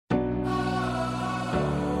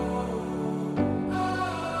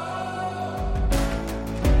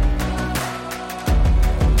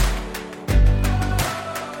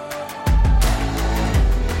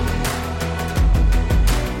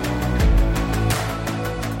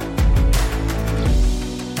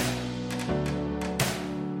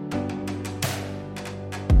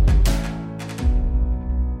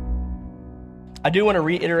I do want to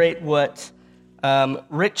reiterate what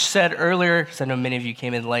Rich said earlier, because I know many of you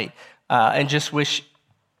came in late, and just wish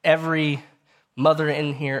every mother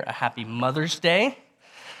in here a happy Mother's Day.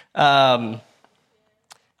 You're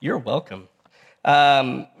welcome.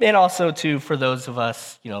 And also, too, for those of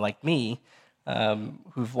us, like me,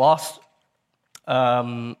 who've lost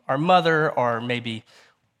our mother, or maybe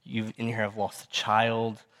you in here have lost a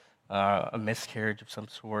child, a miscarriage of some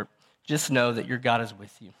sort, just know that your God is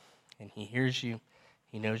with you, and he hears you,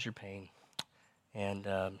 he knows your pain, and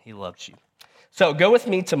he loves you. So go with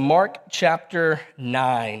me to Mark chapter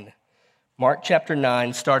 9. Mark chapter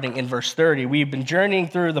 9, starting in verse 30. We've been journeying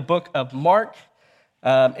through the book of Mark,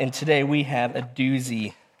 and today we have a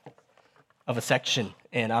doozy of a section,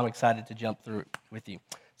 and I'm excited to jump through it with you.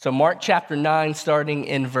 So Mark chapter 9, starting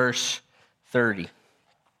in verse 30.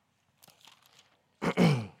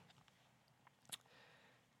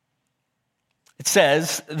 It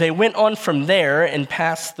says, they went on from there and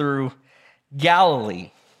passed through Galilee,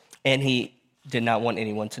 and he did not want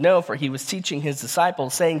anyone to know, for he was teaching his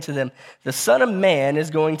disciples, saying to them, the Son of Man is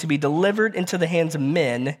going to be delivered into the hands of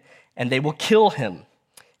men, and they will kill him.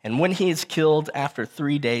 And when he is killed, after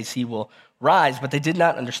 3 days he will rise. But they did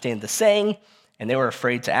not understand the saying, and they were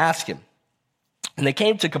afraid to ask him. And they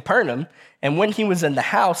came to Capernaum, and when he was in the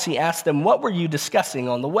house, he asked them, what were you discussing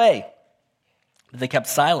on the way? But they kept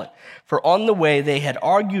silent, for on the way they had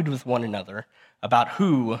argued with one another about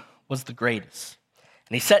who was the greatest.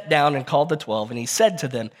 And he sat down and called the 12, and he said to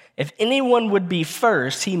them, if anyone would be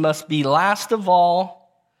first, he must be last of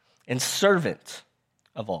all and servant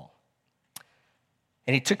of all.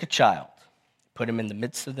 And he took a child, put him in the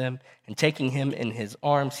midst of them, and taking him in his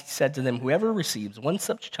arms, he said to them, whoever receives one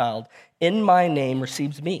such child in my name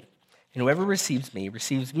receives me, and whoever receives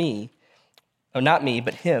me, not me,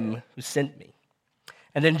 but him who sent me.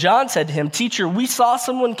 And then John said to him, teacher, we saw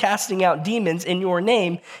someone casting out demons in your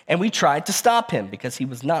name, and we tried to stop him because he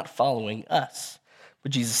was not following us.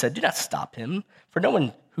 But Jesus said, do not stop him, for no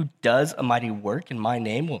one who does a mighty work in my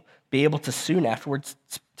name will be able to soon afterwards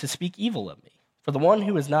to speak evil of me. For the one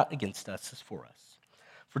who is not against us is for us.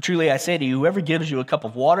 For truly I say to you, whoever gives you a cup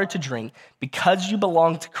of water to drink because you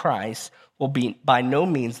belong to Christ will by no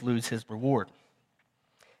means lose his reward.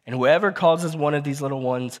 And whoever causes one of these little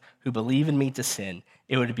ones who believe in me to sin,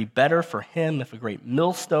 it would be better for him if a great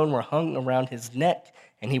millstone were hung around his neck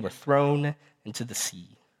and he were thrown into the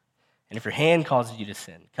sea. And if your hand causes you to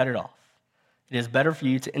sin, cut it off. It is better for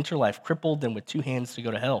you to enter life crippled than with 2 hands to go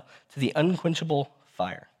to hell, to the unquenchable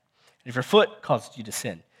fire. And if your foot causes you to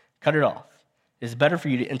sin, cut it off. It is better for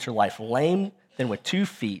you to enter life lame than with 2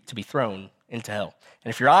 feet to be thrown into hell.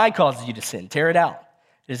 And if your eye causes you to sin, tear it out.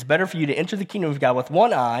 It is better for you to enter the kingdom of God with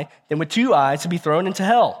 1 eye than with 2 eyes to be thrown into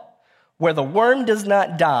hell, where the worm does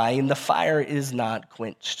not die and the fire is not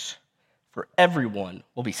quenched. For everyone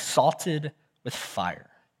will be salted with fire.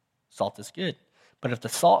 Salt is good, but if the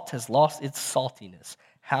salt has lost its saltiness,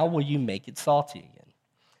 how will you make it salty again?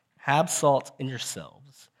 Have salt in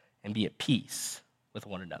yourselves and be at peace with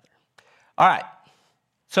one another. All right,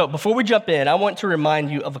 so before we jump in, I want to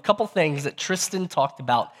remind you of a couple things that Tristan talked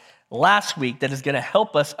about last week that is going to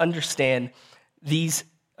help us understand these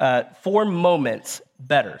 4 moments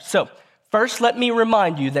better. So first, let me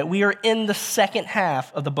remind you that we are in the second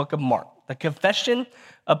half of the book of Mark. The confession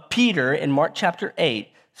of Peter in Mark chapter 8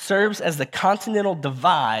 serves as the continental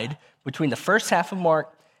divide between the first half of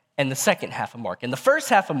Mark and the second half of Mark. And the first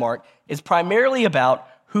half of Mark is primarily about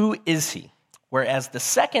who is he, whereas the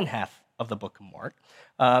second half of the book of Mark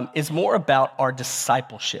is more about our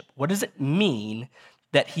discipleship. What does it mean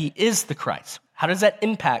that he is the Christ? How does that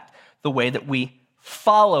impact the way that we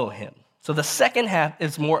follow him? So the second half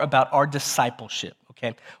is more about our discipleship,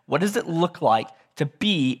 okay? What does it look like to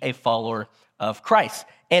be a follower of Christ?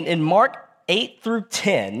 And in Mark 8 through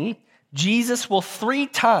 10, Jesus will 3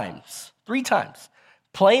 times,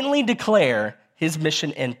 plainly declare his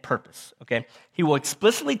mission and purpose, okay? He will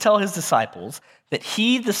explicitly tell his disciples that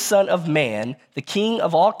he, the Son of Man, the King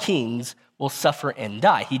of all kings, will suffer and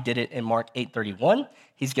die. He did it in Mark 8:31.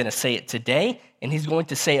 He's going to say it today, and he's going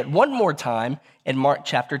to say it one more time in Mark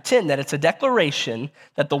chapter 10, that it's a declaration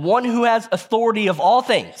that the one who has authority of all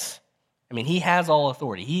things, he has all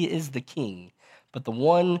authority. He is the king, but the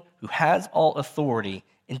one who has all authority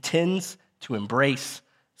intends to embrace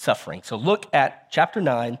suffering. So look at chapter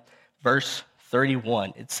 9, verse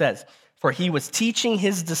 31. It says, for he was teaching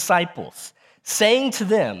his disciples, saying to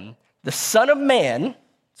them, the Son of Man,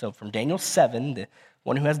 so from Daniel 7, the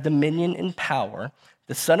one who has dominion and power,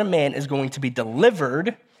 the Son of Man is going to be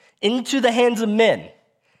delivered into the hands of men,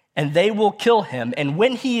 and they will kill him. And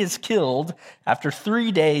when he is killed, after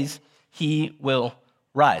 3 days, he will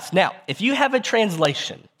rise. Now, if you have a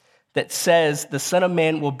translation that says the Son of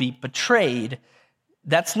Man will be betrayed,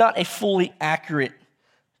 that's not a fully accurate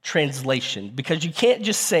translation, because you can't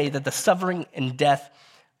just say that the suffering and death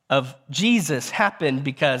of Jesus happened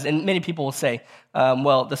because, and many people will say,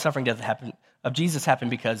 well, the suffering and death of Jesus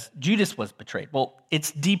happened because Judas was betrayed. Well,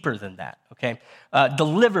 it's deeper than that, okay?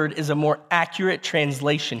 Delivered is a more accurate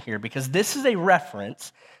translation here because this is a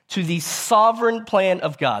reference to the sovereign plan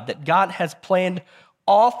of God, that God has planned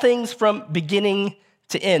all things from beginning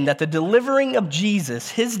to end, that the delivering of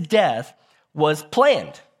Jesus, his death, was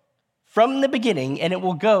planned from the beginning, and it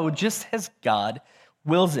will go just as God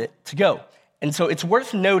wills it to go. And so it's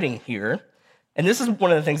worth noting here, and this is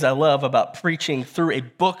one of the things I love about preaching through a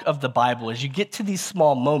book of the Bible, is you get to these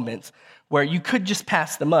small moments where you could just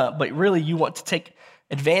pass them up, but really you want to take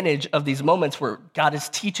advantage of these moments where God is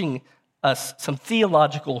teaching us some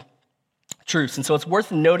theological truths. And so it's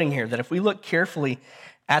worth noting here that if we look carefully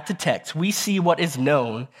at the text, we see what is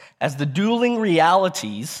known as the dueling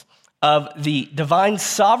realities of the divine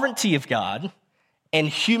sovereignty of God and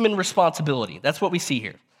human responsibility. That's what we see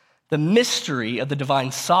here. The mystery of the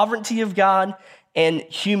divine sovereignty of God and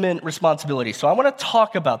human responsibility. So I want to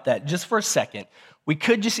talk about that just for a second. We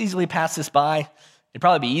could just easily pass this by. It'd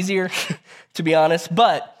probably be easier, to be honest,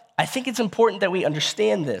 but I think it's important that we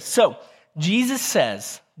understand this. So Jesus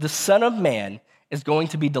says the Son of Man is going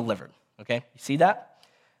to be delivered, okay? You see that?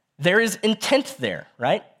 There is intent there,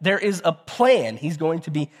 right? There is a plan. He's going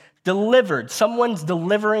to be delivered. Someone's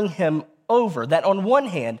delivering him over. That on one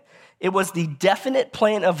hand, it was the definite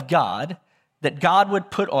plan of God that God would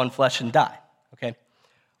put on flesh and die, okay?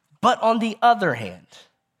 But on the other hand,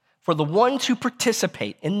 for the ones who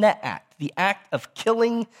participate in that act, the act of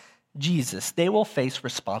killing Jesus, they will face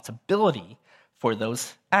responsibility for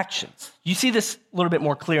those actions. You see this a little bit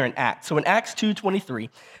more clear in Acts. So in Acts 2:23,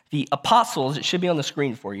 the apostles, it should be on the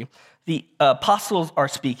screen for you, the apostles are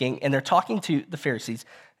speaking, and they're talking to the Pharisees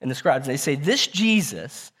and the scribes. They say, this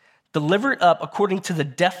Jesus, delivered up according to the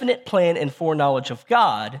definite plan and foreknowledge of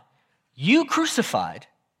God, you crucified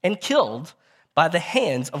and killed by the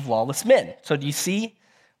hands of lawless men. So do you see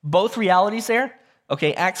both realities there?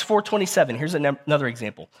 Okay, Acts 4:27, here's another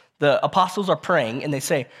example. The apostles are praying and they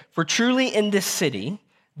say, for truly in this city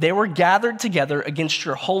they were gathered together against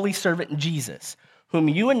your holy servant Jesus, whom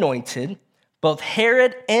you anointed, both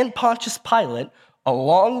Herod and Pontius Pilate,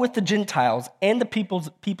 along with the Gentiles and the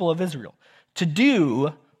people of Israel, to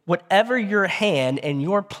do whatever your hand and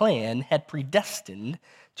your plan had predestined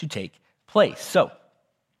to take place. So,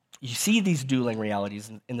 you see these dueling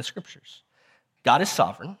realities in the scriptures. God is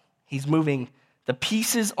sovereign. He's moving the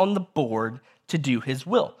pieces on the board to do his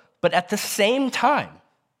will. But at the same time,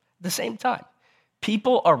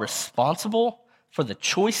 people are responsible for the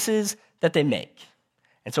choices that they make.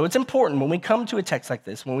 And so it's important when we come to a text like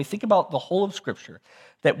this, when we think about the whole of Scripture,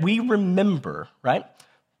 that we remember, right?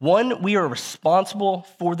 One, we are responsible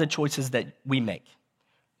for the choices that we make.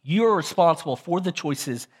 You are responsible for the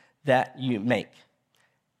choices that you make.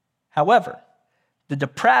 However, the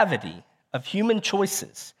depravity of human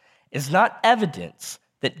choices is not evidence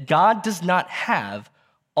that God does not have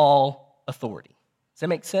all authority. Does that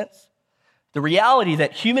make sense? The reality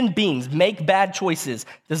that human beings make bad choices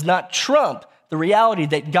does not trump the reality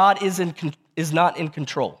that God is not in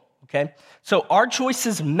control, okay? So our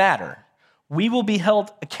choices matter. We will be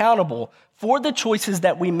held accountable for the choices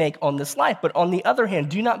that we make on this life. But on the other hand,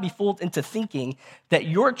 do not be fooled into thinking that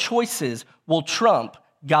your choices will trump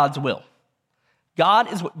God's will.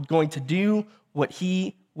 God is going to do what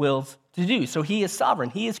he wills to do. So he is sovereign.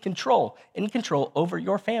 He is in control over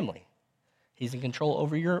your family. He's in control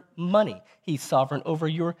over your money. He's sovereign over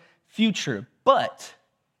your future. But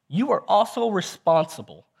you are also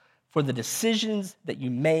responsible for the decisions that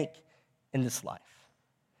you make in this life.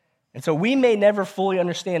 And so we may never fully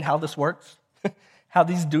understand how this works, how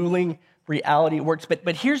these dueling reality works,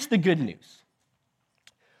 but here's the good news.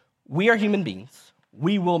 We are human beings.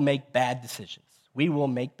 We will make bad decisions. We will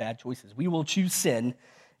make bad choices. We will choose sin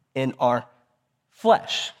in our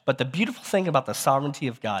flesh. But the beautiful thing about the sovereignty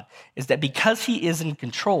of God is that because he is in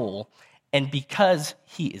control and because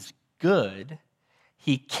he is good,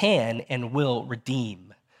 he can and will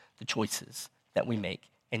redeem the choices that we make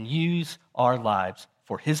and use our lives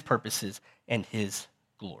for his purposes and his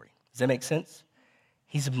glory. Does that make sense?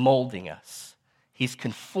 He's molding us. He's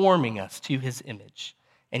conforming us to his image.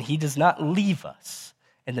 And he does not leave us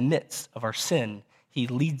in the midst of our sin. He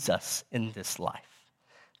leads us in this life.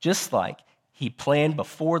 Just like he planned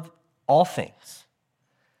before all things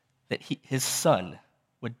that his son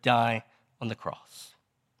would die on the cross.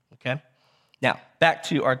 Okay? Now, back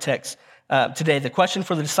to our text today, the question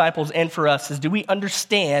for the disciples and for us is, do we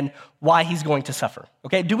understand why he's going to suffer?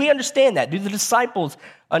 Okay, do we understand that? Do the disciples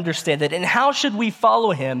understand that? And how should we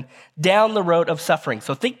follow him down the road of suffering?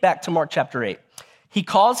 So think back to Mark chapter 8. He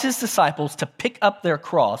calls his disciples to pick up their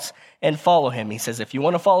cross and follow him. He says, if you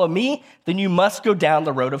want to follow me, then you must go down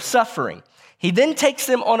the road of suffering. He then takes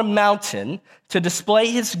them on a mountain to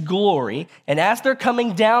display his glory, and as they're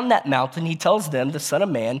coming down that mountain, he tells them, the Son of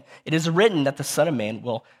Man, it is written that the Son of Man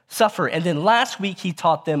will suffer. And then last week, he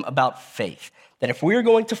taught them about faith, that if we're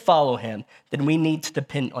going to follow him, then we need to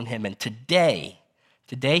depend on him. And today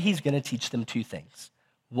he's going to teach them two things.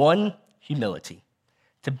 One, humility.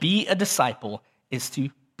 To be a disciple is to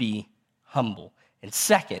be humble. And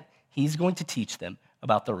second, he's going to teach them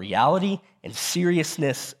about the reality and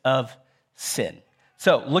seriousness of sin.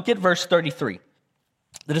 So look at verse 33.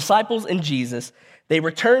 The disciples and Jesus, they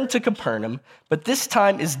returned to Capernaum, but this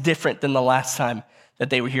time is different than the last time that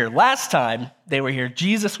they were here. Last time they were here,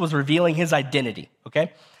 Jesus was revealing his identity,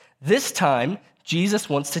 okay? This time, Jesus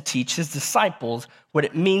wants to teach his disciples what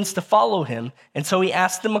it means to follow him, and so he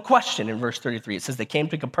asked them a question in verse 33. It says, they came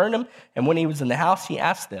to Capernaum, and when he was in the house, he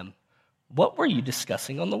asked them, what were you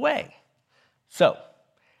discussing on the way? So,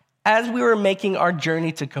 as we were making our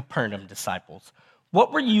journey to Capernaum, disciples,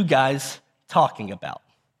 what were you guys talking about?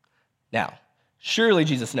 Now, surely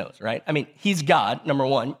Jesus knows, right? I mean, he's God, number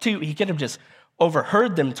one. Two, he could have just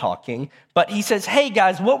overheard them talking, but he says, hey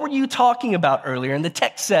guys, what were you talking about earlier? And the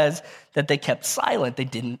text says that they kept silent, they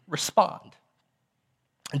didn't respond.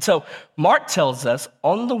 And so Mark tells us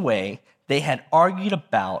on the way, they had argued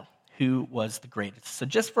about who was the greatest. So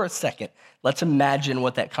just for a second, let's imagine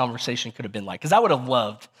what that conversation could have been like, because I would have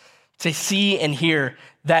loved to see and hear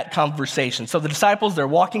that conversation. So the disciples, they're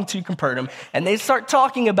walking to Capernaum, and they start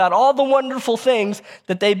talking about all the wonderful things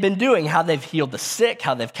that they've been doing, how they've healed the sick,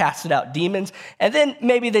 how they've casted out demons, and then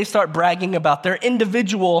maybe they start bragging about their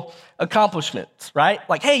individual accomplishments, right?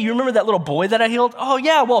 Like, hey, you remember that little boy that I healed? Oh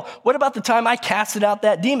yeah, well, what about the time I casted out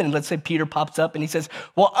that demon? And let's say Peter pops up and he says,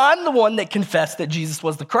 well, I'm the one that confessed that Jesus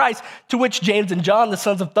was the Christ, to which James and John, the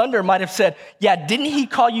sons of thunder, might have said, yeah, didn't he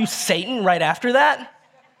call you Satan right after that?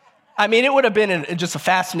 I mean, it would have been just a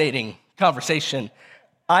fascinating conversation,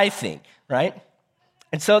 I think, right?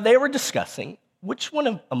 And so they were discussing which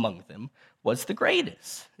one among them was the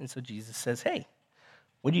greatest. And so Jesus says, hey,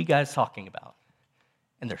 what are you guys talking about?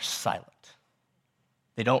 And they're silent.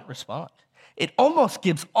 They don't respond. It almost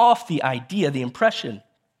gives off the idea, the impression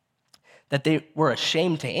that they were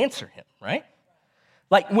ashamed to answer him, right?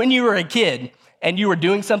 Like when you were a kid and you were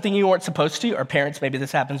doing something you weren't supposed to, or parents, maybe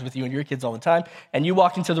this happens with you and your kids all the time, and you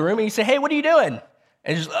walk into the room and you say, hey, what are you doing?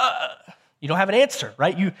 And just, you don't have an answer,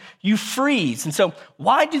 right? You freeze. And so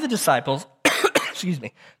why do the disciples, excuse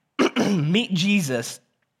me, meet Jesus'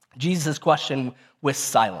 question with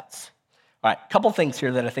silence? All right, a couple things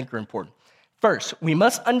here that I think are important. First, we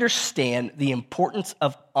must understand the importance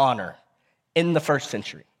of honor in the first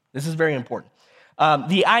century. This is very important.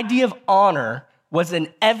 The idea of honor was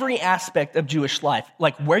in every aspect of Jewish life,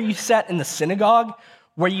 like where you sat in the synagogue,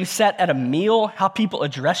 where you sat at a meal, how people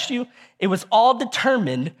addressed you. It was all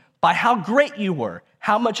determined by how great you were,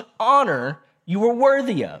 how much honor you were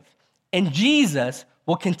worthy of. And Jesus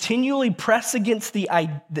will continually press against the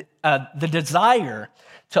desire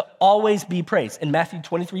to always be praised. In Matthew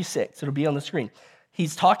 23:6, it'll be on the screen.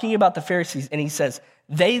 He's talking about the Pharisees, and he says,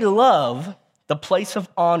 they love the place of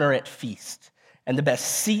honor at feast and the best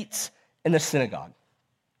seats in the synagogue.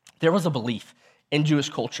 There was a belief in Jewish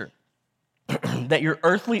culture that your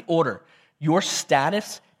earthly order, your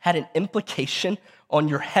status, had an implication on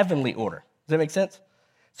your heavenly order. Does that make sense?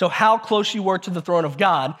 So how close you were to the throne of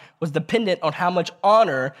God was dependent on how much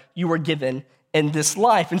honor you were given in this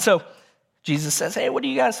life. And so Jesus says, hey, what are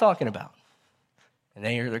you guys talking about? And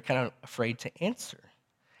they're kind of afraid to answer.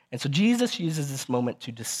 And so Jesus uses this moment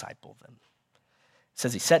to disciple them. It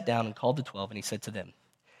says he sat down and called the 12, and he said to them,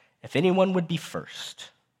 if anyone would be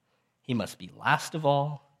first, he must be last of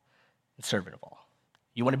all and servant of all.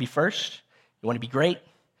 You want to be first? You want to be great?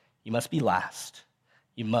 You must be last.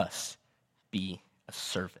 You must be a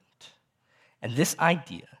servant. And this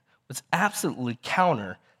idea was absolutely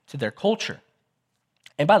counter to their culture.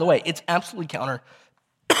 And by the way, it's absolutely counter,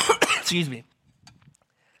 excuse me.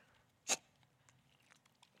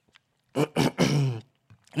 And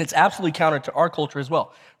it's absolutely counter to our culture as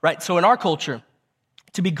well, right? So in our culture,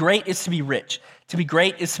 to be great is to be rich. To be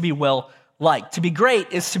great is to be well-liked. To be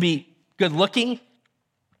great is to be good-looking.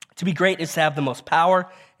 To be great is to have the most power.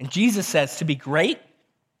 And Jesus says to be great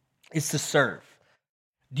is to serve.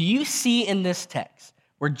 Do you see in this text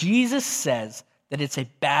where Jesus says that it's a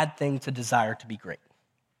bad thing to desire to be great?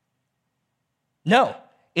 No,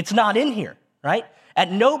 It's not in here, right?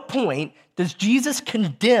 At no point does Jesus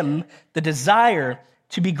condemn the desire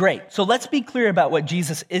to be great. So let's be clear about what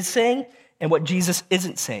Jesus is saying and what Jesus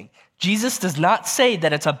isn't saying. Jesus does not say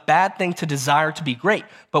that it's a bad thing to desire to be great,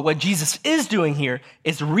 but what Jesus is doing here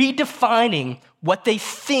is redefining what they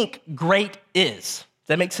think great is. Does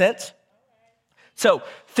that make sense? So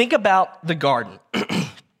think about the garden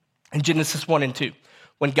in Genesis 1 and 2,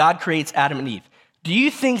 when God creates Adam and Eve. Do you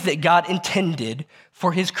think that God intended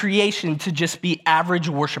for his creation to just be average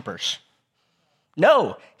worshipers?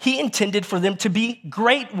 No, he intended for them to be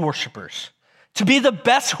great worshipers, to be the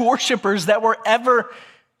best worshipers that were ever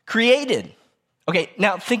created. Okay,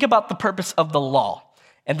 now think about the purpose of the law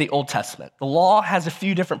and the Old Testament. The law has a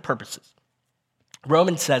few different purposes.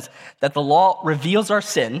 Romans says that the law reveals our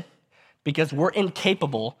sin because we're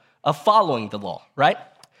incapable of following the law, right?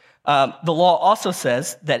 The law also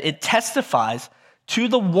says that it testifies to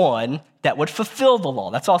the one that would fulfill the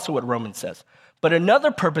law. That's also what Romans says. But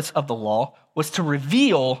another purpose of the law was to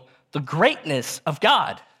reveal the greatness of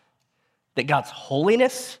God, that God's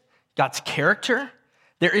holiness, God's character,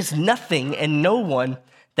 there is nothing and no one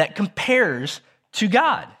that compares to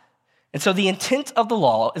God. And so the intent of the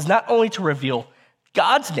law is not only to reveal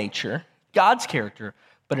God's nature, God's character,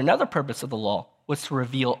 but another purpose of the law was to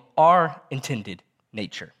reveal our intended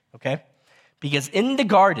nature, okay? Because in the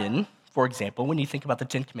garden, for example, when you think about the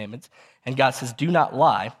 10 Commandments, and God says, do not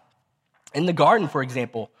lie, in the garden, for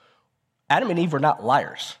example, Adam and Eve were not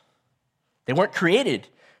liars. They weren't created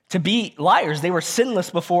to be liars. They were sinless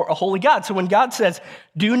before a holy God. So when God says,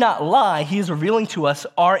 do not lie, he is revealing to us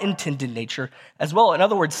our intended nature as well. In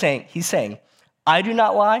other words, he's saying, I do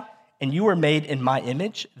not lie, and you were made in my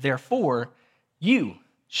image, therefore you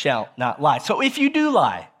shall not lie. So if you do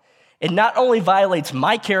lie, it not only violates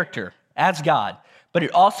my character as God, but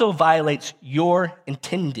it also violates your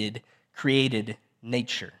intended, created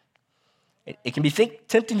nature. It can be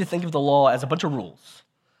tempting to think of the law as a bunch of rules.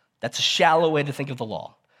 That's a shallow way to think of the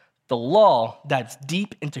law. The law dives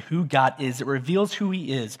deep into who God is. It reveals who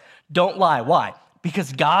he is. Don't lie. Why?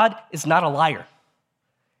 Because God is not a liar.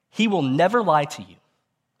 He will never lie to you.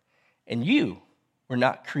 And you were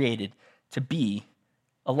not created to be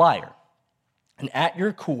a liar. And at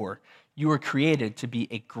your core, you were created to be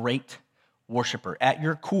a great worshiper. At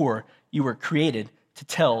your core, you were created to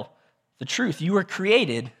tell the truth. You were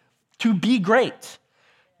created to be great.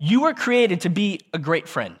 You were created to be a great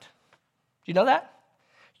friend. Do you know that?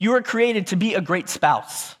 You were created to be a great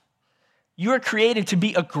spouse. You were created to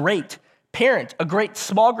be a great parent, a great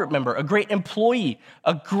small group member, a great employee,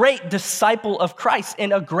 a great disciple of Christ,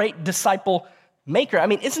 and a great disciple maker. I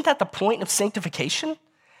mean, isn't that the point of sanctification?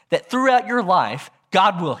 That throughout your life,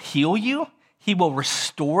 God will heal you, he will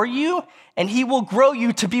restore you, and he will grow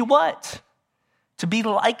you to be what? To be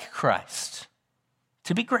like Christ,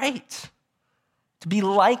 to be great, to be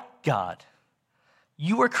like God.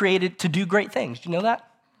 You were created to do great things. Do you know that?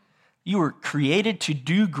 You were created to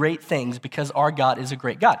do great things because our God is a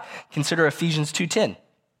great God. Consider Ephesians 2:10,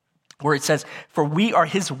 where it says, for we are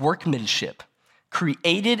his workmanship,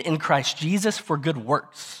 created in Christ Jesus for good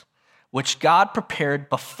works, which God prepared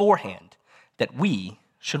beforehand that we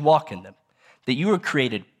should walk in them. That you were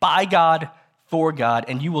created by God, for God,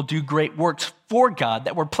 and you will do great works for God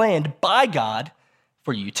that were planned by God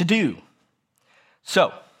for you to do.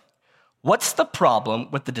 So, what's the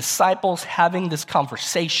problem with the disciples having this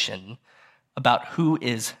conversation about who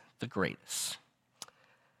is the greatest?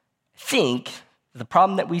 I think the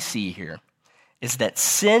problem that we see here is that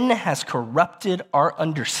sin has corrupted our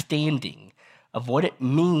understanding of what it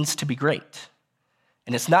means to be great.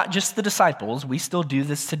 And it's not just the disciples, we still do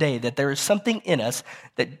this today, that there is something in us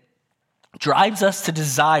that drives us to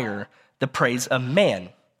desire the praise of man.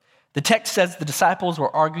 The text says the disciples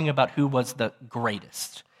were arguing about who was the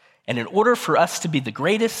greatest. And in order for us to be the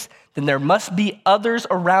greatest, then there must be others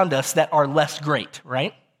around us that are less great,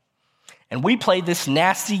 right? And we play this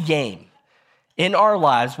nasty game in our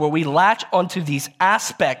lives where we latch onto these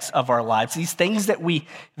aspects of our lives, these things that we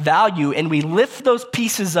value, and we lift those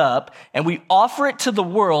pieces up and we offer it to the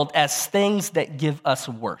world as things that give us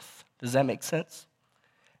worth. Does that make sense?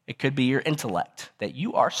 It could be your intellect, that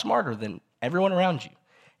you are smarter than everyone around you.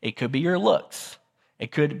 It could be your looks.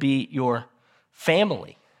 It could be your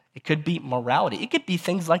family. It could be morality. It could be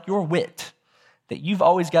things like your wit, that you've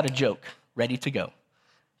always got a joke ready to go,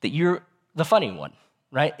 that you're the funny one,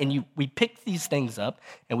 right? And we pick these things up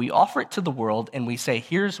and we offer it to the world and we say,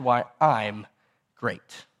 here's why I'm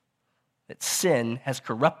great. That sin has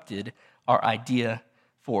corrupted our idea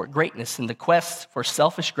for greatness, and the quest for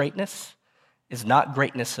selfish greatness is not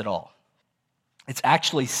greatness at all. It's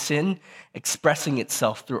actually sin expressing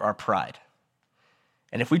itself through our pride.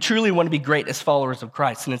 And if we truly want to be great as followers of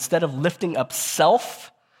Christ, and instead of lifting up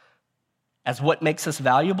self as what makes us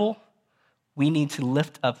valuable, we need to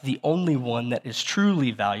lift up the only one that is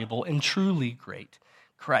truly valuable and truly great,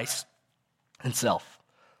 Christ himself.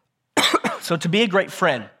 So to be a great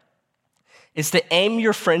friend is to aim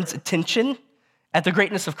your friend's attention at the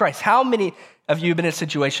greatness of Christ. How many of you have been in a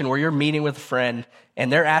situation where you're meeting with a friend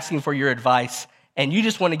and they're asking for your advice and you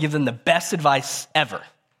just want to give them the best advice ever?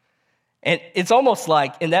 And it's almost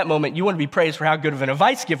like in that moment you want to be praised for how good of an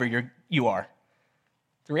advice giver you are.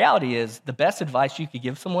 The reality is the best advice you could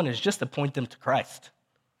give someone is just to point them to Christ.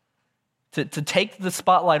 To take the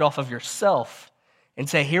spotlight off of yourself and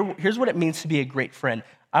say, here's what it means to be a great friend.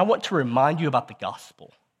 I want to remind you about the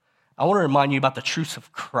gospel. I want to remind you about the truths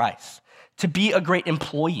of Christ. To be a great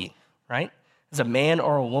employee, right, as a man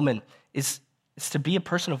or a woman, is to be a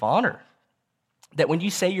person of honor. That when you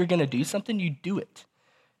say you're going to do something, you do it.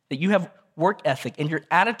 That you have work ethic and your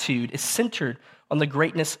attitude is centered on the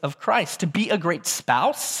greatness of Christ. To be a great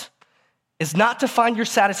spouse is not to find your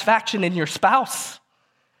satisfaction in your spouse.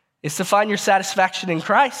 It's to find your satisfaction in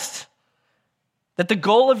Christ. That the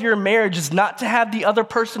goal of your marriage is not to have the other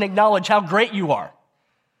person acknowledge how great you are,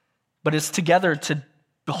 but it's together to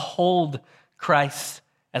behold Christ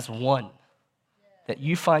as one. That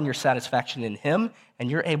you find your satisfaction in him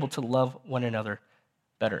and you're able to love one another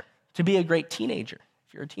better. To be a great teenager,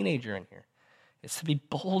 if you're a teenager in here, is to be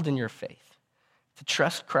bold in your faith, to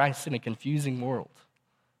trust Christ in a confusing world,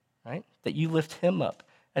 right? That you lift him up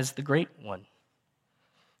as the great one.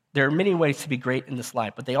 There are many ways to be great in this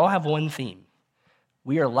life, but they all have one theme.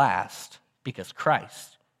 We are last because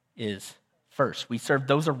Christ is first. We serve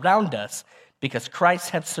those around us because Christ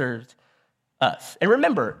has served us. And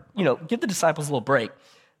remember, give the disciples a little break.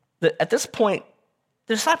 At this point,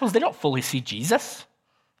 the disciples, they don't fully see Jesus.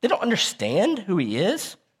 They don't understand who he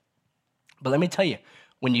is. But let me tell you,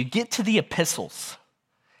 when you get to the epistles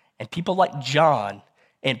and people like John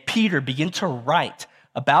and Peter begin to write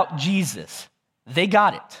about Jesus, they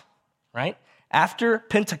got it, right? After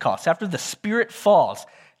Pentecost, after the Spirit falls,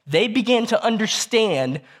 they began to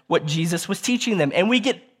understand what Jesus was teaching them. And we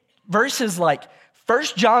get verses like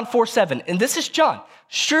 1 John 4:7, and this is John.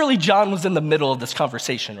 Surely John was in the middle of this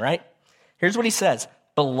conversation, right? Here's what he says,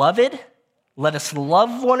 "Beloved, let us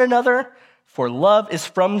love one another, for love is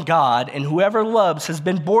from God, and whoever loves has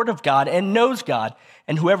been born of God and knows God,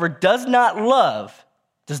 and whoever does not love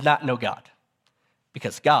does not know God,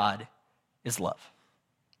 because God is love."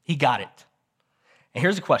 He got it. And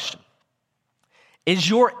here's a question. Is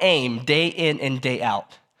your aim day in and day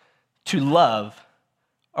out to love,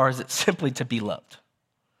 or is it simply to be loved?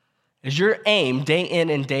 Is your aim day in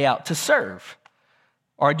and day out to serve,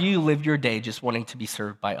 or do you live your day just wanting to be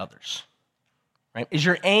served by others? Right? Is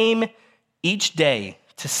your aim each day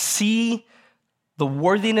to see the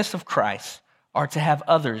worthiness of Christ, or to have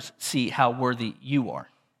others see how worthy you are?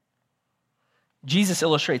 Jesus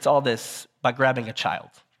illustrates all this by grabbing a child.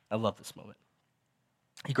 I love this moment.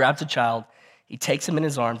 He grabs a child, he takes him in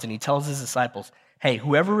his arms, and he tells his disciples, "Hey,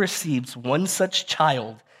 whoever receives one such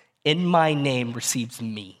child in my name receives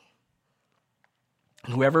me.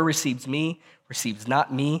 And whoever receives me receives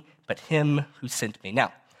not me, but him who sent me."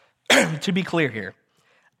 Now, to be clear here,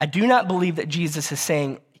 I do not believe that Jesus is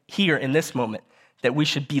saying here in this moment that we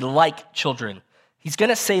should be like children. He's going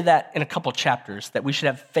to say that in a couple chapters, that we should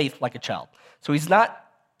have faith like a child. So he's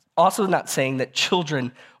also not saying that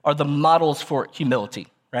children are the models for humility,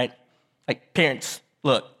 right? Like parents,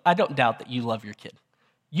 look, I don't doubt that you love your kid.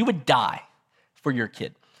 You would die for your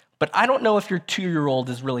kid. But I don't know if your 2-year-old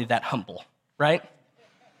is really that humble, right?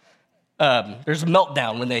 There's a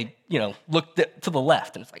meltdown when they, look to the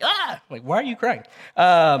left, and it's like, why are you crying?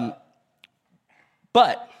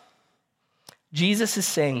 But Jesus is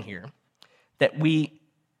saying here that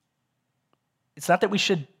it's not that we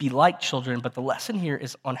should be like children, but the lesson here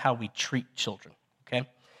is on how we treat children, okay?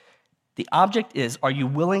 The object is, are you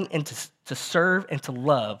willing to serve and to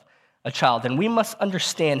love a child? And we must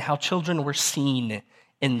understand how children were seen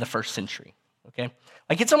in the first century, okay?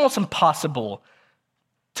 Like, it's almost impossible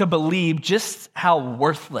to believe just how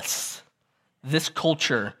worthless this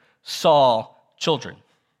culture saw children.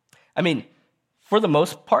 I mean, for the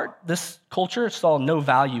most part, this culture saw no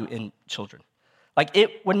value in children. Like,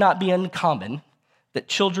 it would not be uncommon that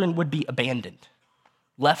children would be abandoned,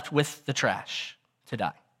 left with the trash to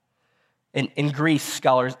die. In Greece,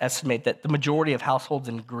 scholars estimate that the majority of households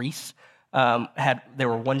in Greece they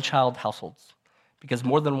were one-child households, because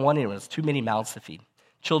more than one, it was too many mouths to feed.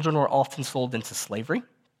 Children were often sold into slavery.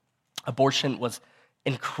 Abortion was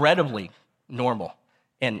incredibly normal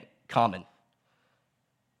and common.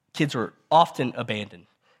 Kids were often abandoned.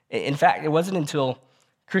 In fact, it wasn't until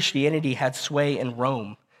Christianity had sway in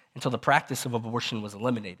Rome until the practice of abortion was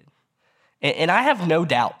eliminated. And I have no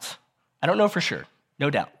doubt, I don't know for sure, no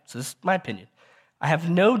doubt, so this is my opinion, I have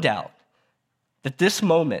no doubt that this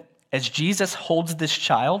moment, as Jesus holds this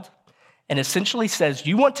child and essentially says,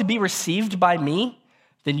 you want to be received by me,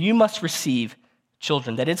 then you must receive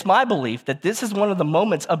children. That it's my belief that this is one of the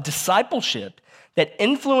moments of discipleship that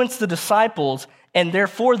influenced the disciples and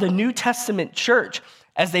therefore the New Testament church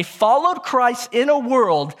as they followed Christ in a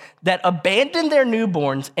world that abandoned their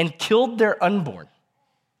newborns and killed their unborn.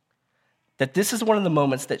 That this is one of the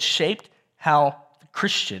moments that shaped how the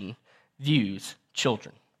Christian views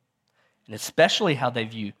children, and especially how they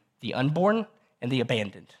view the unborn and the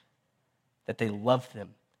abandoned, that they love them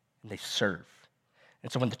and they serve.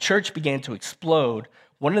 And so when the church began to explode,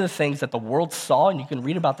 one of the things that the world saw, and you can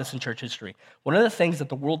read about this in church history, one of the things that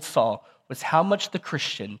the world saw was how much the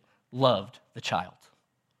Christian loved the child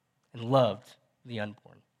and loved the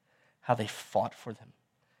unborn, how they fought for them,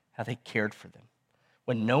 how they cared for them.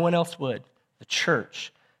 When no one else would, the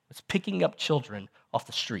church was picking up children off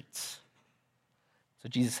the streets. So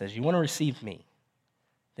Jesus says, you want to receive me,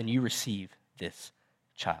 then you receive this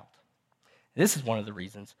child. This is one of the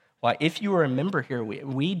reasons why if you are a member here,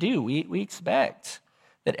 we expect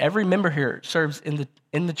that every member here serves in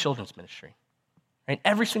the children's ministry. Right?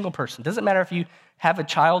 Every single person. Doesn't matter if you have a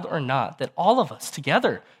child or not, that all of us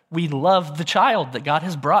together, we love the child that God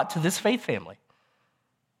has brought to this faith family.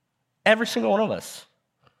 Every single one of us.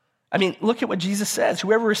 I mean, look at what Jesus says.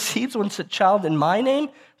 Whoever receives one such child in my name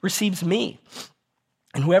receives me.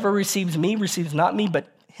 And whoever receives me receives not me, but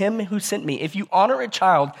him who sent me. If you honor a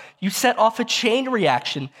child, you set off a chain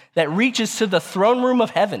reaction that reaches to the throne room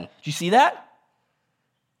of heaven. Do you see that?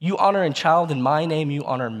 You honor a child in my name, you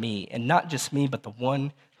honor me. And not just me, but the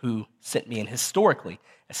one who sent me. And historically,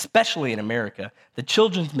 especially in America, the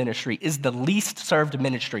children's ministry is the least served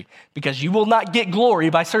ministry because you will not get glory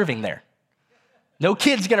by serving there. No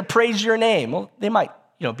kid's going to praise your name. Well, they might,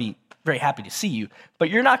 be very happy to see you, but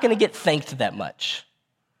you're not going to get thanked that much.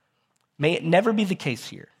 May it never be the case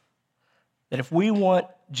here that if we want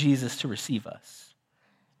Jesus to receive us,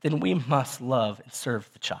 then we must love and serve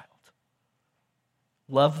the child.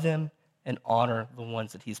 Love them and honor the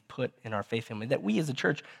ones that he's put in our faith family. That we as a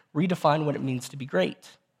church redefine what it means to be great.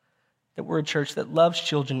 That we're a church that loves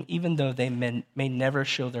children even though they may never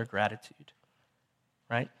show their gratitude.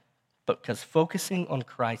 Right? But because focusing on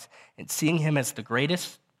Christ and seeing him as the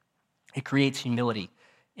greatest, it creates humility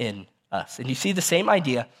in us. And you see the same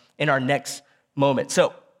idea in our next moment.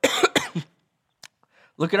 So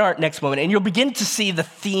look at our next moment, and you'll begin to see the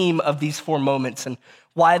theme of these four moments and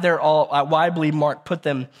why I believe Mark put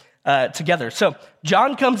them together. So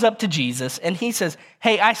John comes up to Jesus, and he says,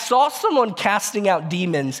 hey, I saw someone casting out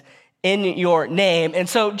demons in your name, and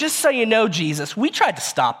so just so you know, Jesus, we tried to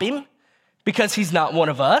stop him because he's not one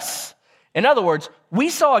of us. In other words, we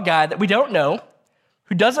saw a guy that we don't know,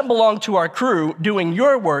 who doesn't belong to our crew, doing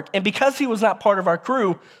your work, and because he was not part of our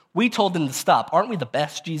crew, we told him to stop. Aren't we the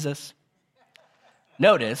best, Jesus?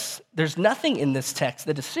 Notice, there's nothing in this text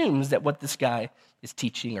that assumes that what this guy is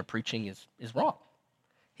teaching or preaching is wrong.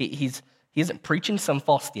 He isn't preaching some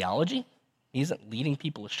false theology. He isn't leading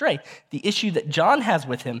people astray. The issue that John has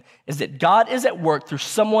with him is that God is at work through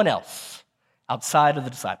someone else outside of the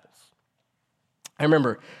disciples. I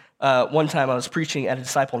remember one time I was preaching at a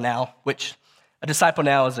Disciple Now, which a Disciple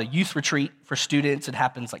Now is a youth retreat for students. It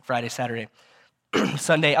happens like Friday, Saturday,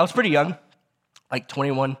 Sunday. I was pretty young, like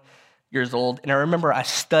 21 years old. And I remember I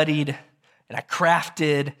studied and I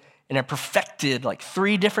crafted and I perfected like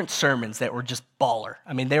 3 different sermons that were just baller.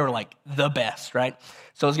 I mean, they were like the best, right?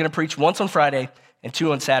 So I was going to preach once on Friday and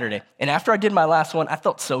 2 on Saturday. And after I did my last one, I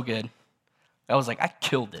felt so good. I was like, I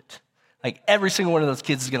killed it. Like every single one of those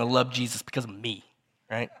kids is going to love Jesus because of me,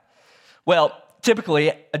 right? Well,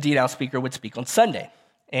 typically a D-Now speaker would speak on Sunday.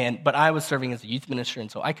 But I was serving as a youth minister, and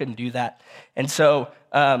so I couldn't do that. And so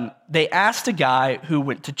they asked a guy who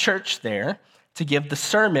went to church there to give the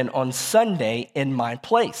sermon on Sunday in my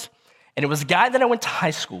place. And it was a guy that I went to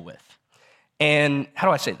high school with. And how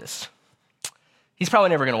do I say this? He's probably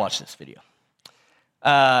never going to watch this video.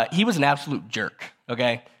 He was an absolute jerk,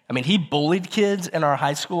 okay? I mean, he bullied kids in our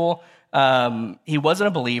high school. He wasn't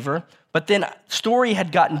a believer. But then story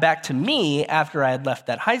had gotten back to me after I had left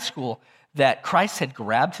that high school that Christ had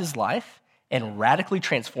grabbed his life and radically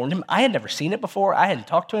transformed him. I had never seen it before. I hadn't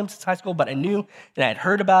talked to him since high school, but I knew and I had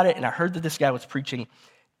heard about it, and I heard that this guy was preaching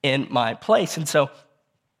in my place. And so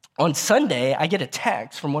on Sunday, I get a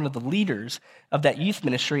text from one of the leaders of that youth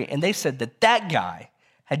ministry, and they said that that guy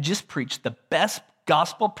had just preached the best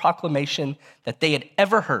gospel proclamation that they had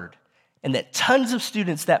ever heard. and that tons of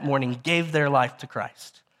students that morning gave their life to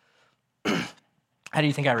Christ. How do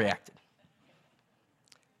you think I reacted?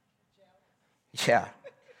 Yeah.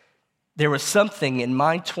 There was something in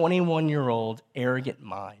my 21-year-old arrogant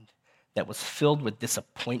mind that was filled with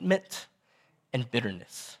disappointment and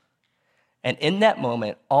bitterness. And in that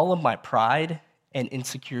moment, all of my pride and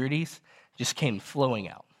insecurities just came flowing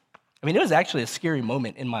out. I mean, it was actually a scary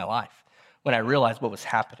moment in my life when I realized what was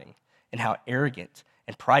happening and how arrogant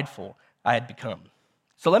and prideful I had become.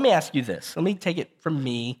 So let me ask you this. Let me take it from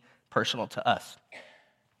me, personal to us.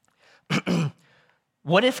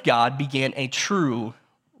 What if God began a true,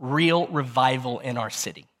 real revival in our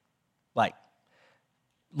city? Like,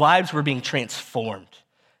 lives were being transformed.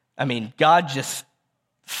 I mean,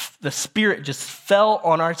 the Spirit just fell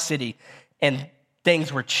on our city and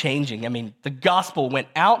things were changing. I mean, the gospel went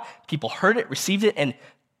out, people heard it, received it, and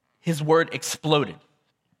his word exploded.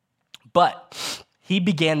 But he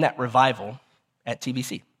began that revival at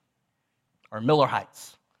TBC, or Miller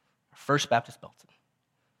Heights, or First Baptist Belton.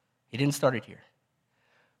 He didn't start it here.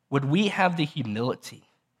 Would we have the humility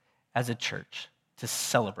as a church to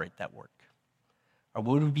celebrate that work? Or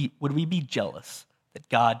would we be jealous that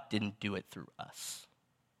God didn't do it through us?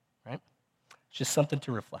 Right? It's just something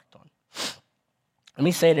to reflect on. Let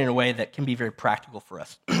me say it in a way that can be very practical for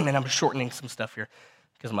us. And I'm shortening some stuff here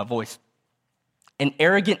because of my voice. An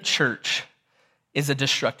arrogant church is a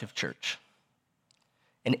destructive church.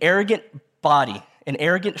 An arrogant body, an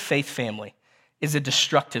arrogant faith family is a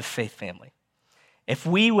destructive faith family. If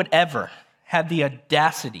we would ever have the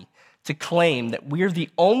audacity to claim that we're the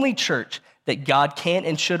only church that God can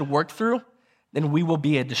and should work through, then we will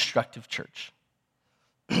be a destructive church.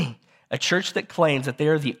 A church that claims that they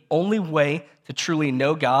are the only way to truly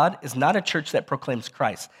know God is not a church that proclaims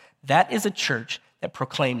Christ. That is a church that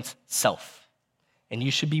proclaims self. And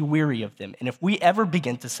you should be weary of them. And if we ever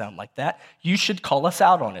begin to sound like that, you should call us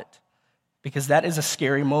out on it. Because that is a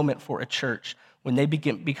scary moment for a church when they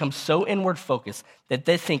become so inward focused that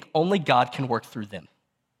they think only God can work through them.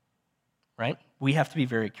 Right? We have to be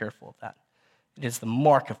very careful of that. It is the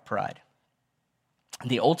mark of pride.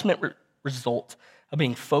 The ultimate result of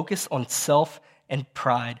being focused on self and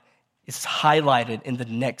pride is highlighted in the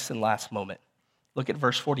next and last moment. Look at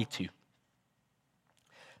verse 42.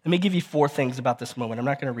 Let me give you 4 things about this moment. I'm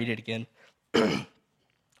not going to read it again.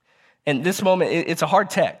 And this moment, it's a hard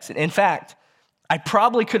text. In fact, I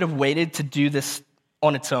probably could have waited to do this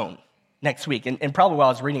on its own next week. And probably while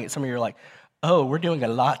I was reading it, some of you are like, oh, we're doing a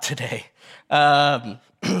lot today.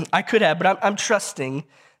 I could have, but I'm trusting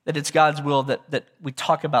that it's God's will that we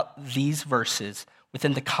talk about these verses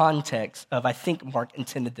within the context of, I think Mark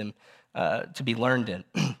intended them to be learned in.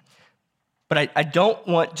 But I don't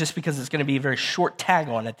want, just because it's going to be a very short tag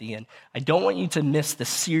on at the end, I don't want you to miss the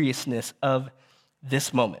seriousness of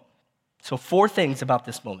this moment. So 4 things about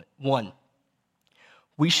this moment. 1,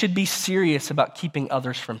 we should be serious about keeping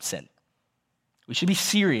others from sin. We should be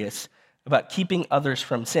serious about keeping others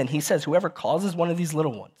from sin. He says, whoever causes one of these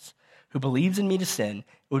little ones who believes in me to sin,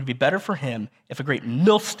 it would be better for him if a great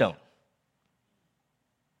millstone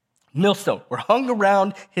were hung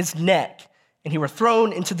around his neck and he were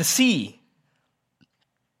thrown into the sea.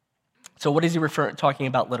 So what is he talking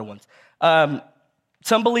about little ones?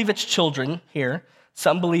 Some believe it's children here.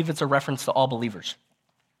 Some believe it's a reference to all believers.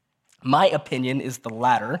 My opinion is the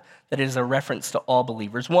latter, that it is a reference to all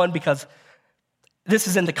believers. 1, because this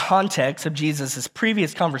is in the context of Jesus'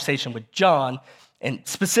 previous conversation with John, and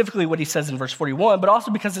specifically what he says in verse 41, but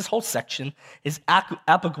also because this whole section is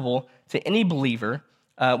applicable to any believer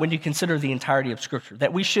when you consider the entirety of Scripture,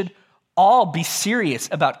 that we should all be serious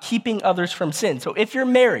about keeping others from sin. So if you're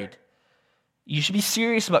married, you should be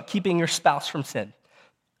serious about keeping your spouse from sin.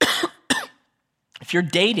 If you're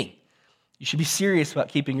dating, you should be serious about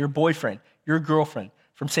keeping your boyfriend, your girlfriend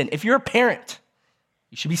from sin. If you're a parent,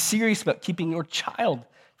 you should be serious about keeping your child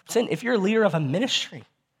from sin. If you're a leader of a ministry, you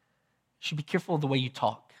should be careful of the way you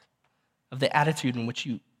talk, of the attitude in which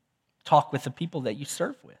you talk with the people that you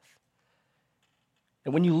serve with.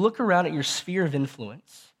 That when you look around at your sphere of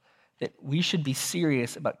influence, that we should be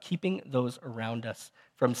serious about keeping those around us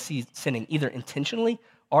from sinning, either intentionally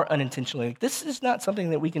or unintentionally. This is not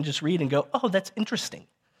something that we can just read and go, oh, that's interesting.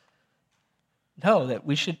 No, that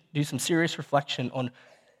we should do some serious reflection on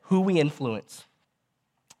who we influence,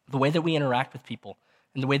 the way that we interact with people,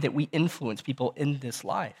 and the way that we influence people in this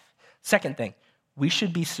life. Second thing, we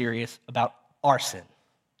should be serious about our sin.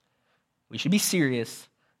 We should be serious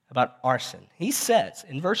about our sin. He says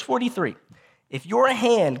in verse 43, if your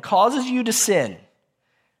hand causes you to sin,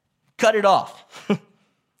 cut it off.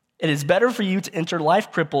 It is better for you to enter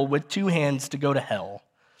life crippled with 2 hands to go to hell,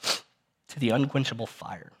 to the unquenchable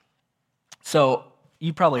fire. So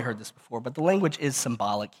you probably heard this before, but the language is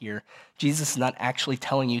symbolic here. Jesus is not actually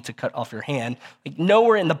telling you to cut off your hand. Like,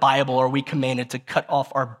 nowhere in the Bible are we commanded to cut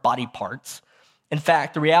off our body parts. In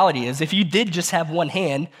fact, the reality is if you did just have one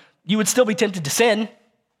hand, you would still be tempted to sin,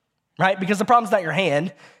 right? Because the problem's not your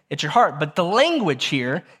hand, it's your heart. But the language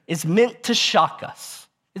here is meant to shock us.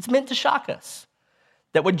 It's meant to shock us.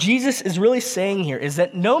 That what Jesus is really saying here is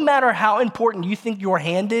that no matter how important you think your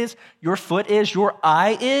hand is, your foot is, your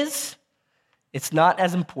eye is, it's not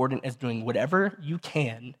as important as doing whatever you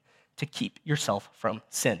can to keep yourself from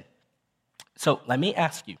sin. So let me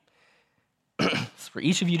ask you, for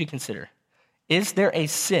each of you to consider, is there a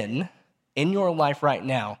sin in your life right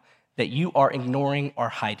now that you are ignoring or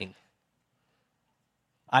hiding?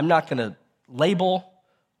 I'm not going to label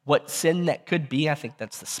what sin that could be. I think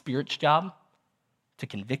that's the Spirit's job to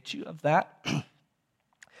convict you of that.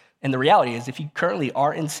 And the reality is, if you currently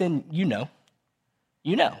are in sin, you know.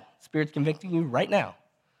 Spirit's convicting you right now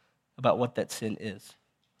about what that sin is.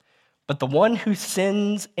 But the one who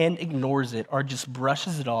sins and ignores it or just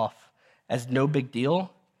brushes it off as no big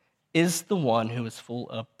deal is the one who is full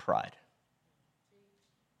of pride.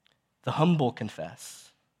 The humble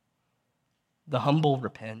confess. The humble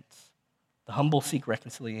repent. The humble seek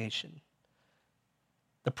reconciliation.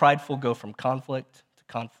 The prideful go from conflict to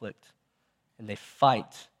conflict, and they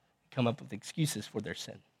fight, come up with excuses for their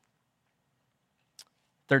sin.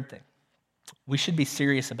 Third thing, we should be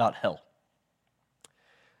serious about hell. I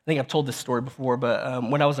think I've told this story before, but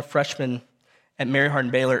when I was a freshman at Mary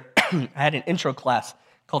Hardin Baylor, I had an intro class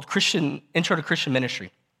called Intro to Christian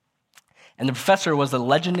Ministry. And the professor was the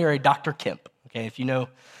legendary Dr. Kemp. Okay, if you know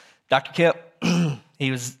Dr. Kemp, he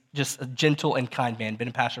was just a gentle and kind man, been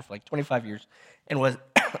a pastor for like 25 years, and was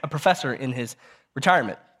a professor in his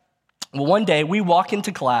retirement. Well, one day we walk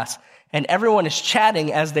into class, and everyone is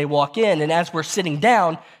chatting as they walk in, and as we're sitting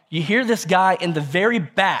down, you hear this guy in the very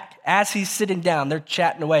back, as he's sitting down, they're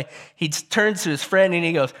chatting away, he turns to his friend and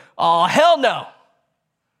he goes, "Oh, hell no."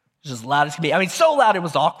 It's as loud as can be. I mean, so loud it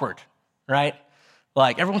was awkward, right?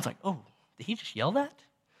 Like, everyone's like, "Oh, did he just yell that?"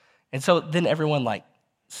 And so then everyone like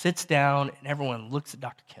sits down and everyone looks at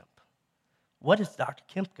Dr. Kemp. What is Dr.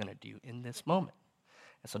 Kemp going to do in this moment?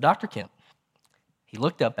 And so Dr. Kemp, he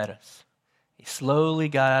looked up at us. He slowly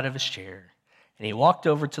got out of his chair, and he walked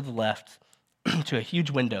over to the left to a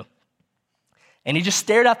huge window. And he just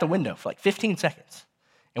stared out the window for like 15 seconds.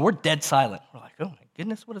 And we're dead silent. We're like, "Oh my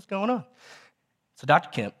goodness, what is going on?" So Dr.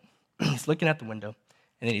 Kemp, he's looking out the window,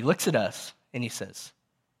 and then he looks at us, and he says,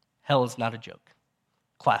 "Hell is not a joke.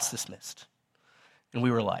 Class dismissed." And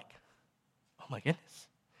we were like, "Oh my goodness."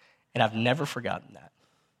 And I've never forgotten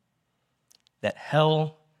that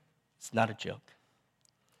hell is not a joke.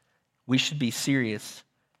 We should be serious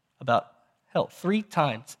about hell. 3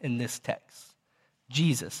 times in this text,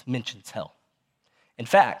 Jesus mentions hell. In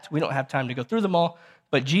fact, we don't have time to go through them all,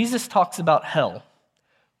 but Jesus talks about hell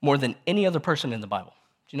more than any other person in the Bible.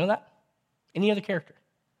 Do you know that? Any other character.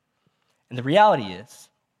 And the reality is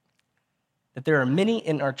that there are many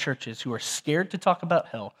in our churches who are scared to talk about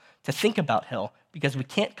hell, to think about hell, because we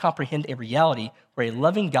can't comprehend a reality where a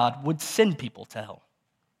loving God would send people to hell.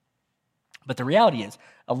 But the reality is,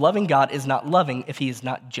 a loving God is not loving if he is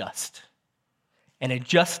not just. And a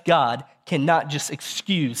just God cannot just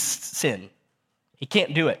excuse sin. He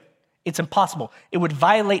can't do it. It's impossible. It would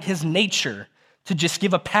violate his nature to just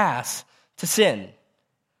give a pass to sin.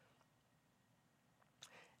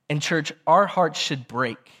 And church, our hearts should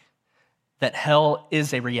break that hell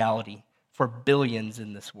is a reality for billions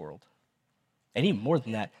in this world. And even more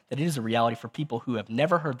than that, that it is a reality for people who have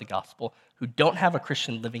never heard the gospel, who don't have a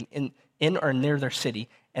Christian living in or near their city,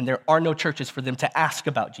 and there are no churches for them to ask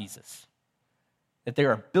about Jesus. That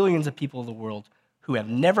there are billions of people in the world who have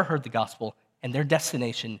never heard the gospel, and their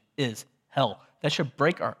destination is hell. That should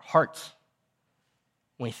break our hearts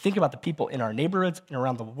when we think about the people in our neighborhoods and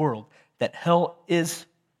around the world, that hell is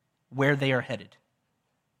where they are headed.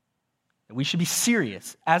 That we should be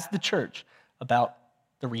serious as the church about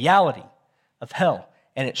the reality of hell,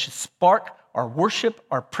 and it should spark our worship,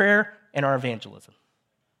 our prayer, and our evangelism.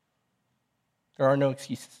 There are no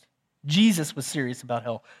excuses. Jesus was serious about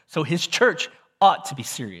hell, so his church ought to be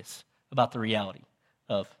serious about the reality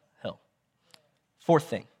of hell. 4th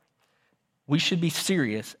thing, we should be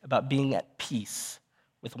serious about being at peace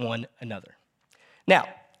with one another. Now,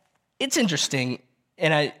 it's interesting,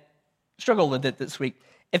 and I struggled with it this week.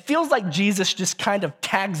 It feels like Jesus just kind of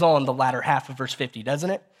tags on the latter half of verse 50,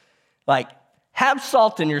 doesn't it? Like, have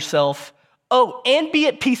salt in yourself, and be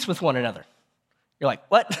at peace with one another. You're like,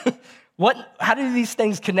 what? How do these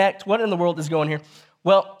things connect? What in the world is going here?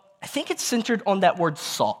 Well, I think it's centered on that word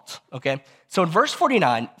salt, okay? So in verse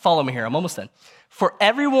 49, follow me here, I'm almost done. For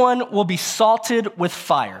everyone will be salted with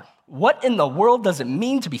fire. What in the world does it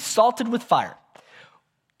mean to be salted with fire?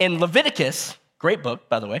 In Leviticus, great book,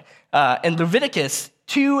 by the way, in Leviticus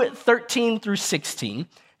 2:13 through 16,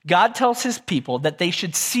 God tells his people that they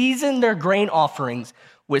should season their grain offerings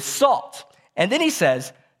with salt. And then he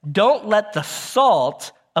says, don't let the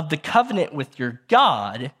salt of the covenant with your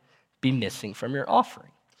God be missing from your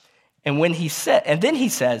offering. And then he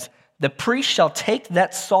says, the priest shall take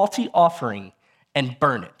that salty offering and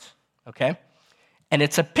burn it, okay? And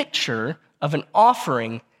it's a picture of an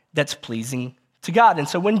offering that's pleasing to God. And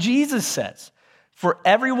so when Jesus says, for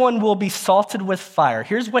everyone will be salted with fire,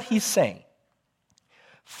 here's what he's saying.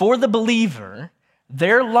 For the believer,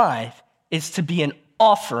 their life is to be an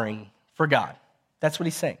offering for God. That's what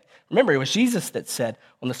he's saying. Remember, it was Jesus that said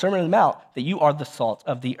on the Sermon on the Mount that you are the salt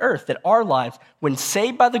of the earth, that our lives, when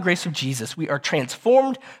saved by the grace of Jesus, we are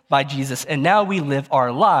transformed by Jesus, and now we live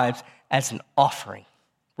our lives as an offering.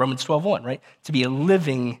 Romans 12:1, right? To be a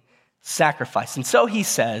living sacrifice. And so he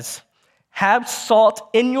says, have salt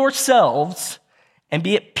in yourselves and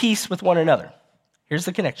be at peace with one another. Here's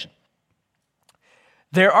the connection.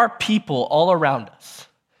 There are people all around us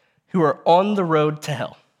who are on the road to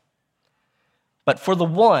hell. But for the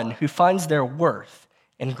one who finds their worth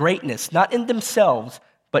and greatness, not in themselves,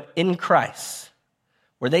 but in Christ,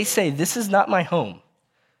 where they say, this is not my home,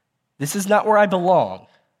 this is not where I belong,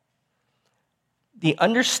 the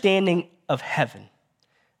understanding of heaven,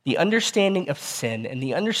 the understanding of sin, and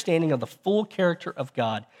the understanding of the full character of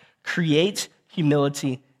God creates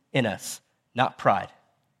humility in us, not pride.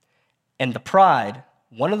 And the pride,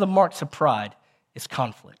 one of the marks of pride is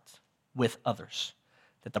conflict with others.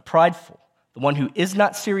 That the prideful, the one who is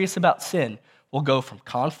not serious about sin, will go from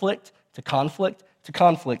conflict to conflict to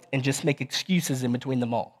conflict and just make excuses in between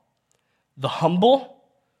them all. The humble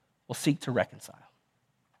will seek to reconcile.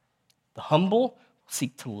 The humble will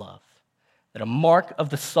seek to love. That a mark of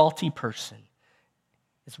the salty person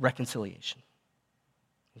is reconciliation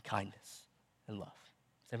and kindness and love.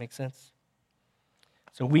 Does that make sense?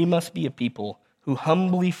 So we must be a people who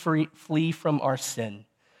humbly flee from our sin,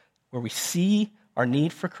 where we see our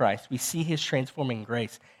need for Christ, we see his transforming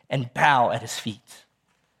grace, and bow at his feet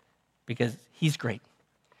because he's great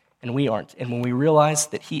and we aren't. And when we realize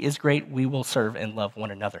that he is great, we will serve and love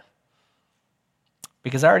one another.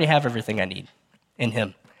 Because I already have everything I need in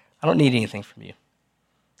him. I don't need anything from you.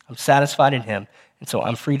 I'm satisfied in him, and so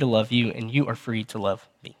I'm free to love you, and you are free to love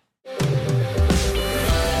me.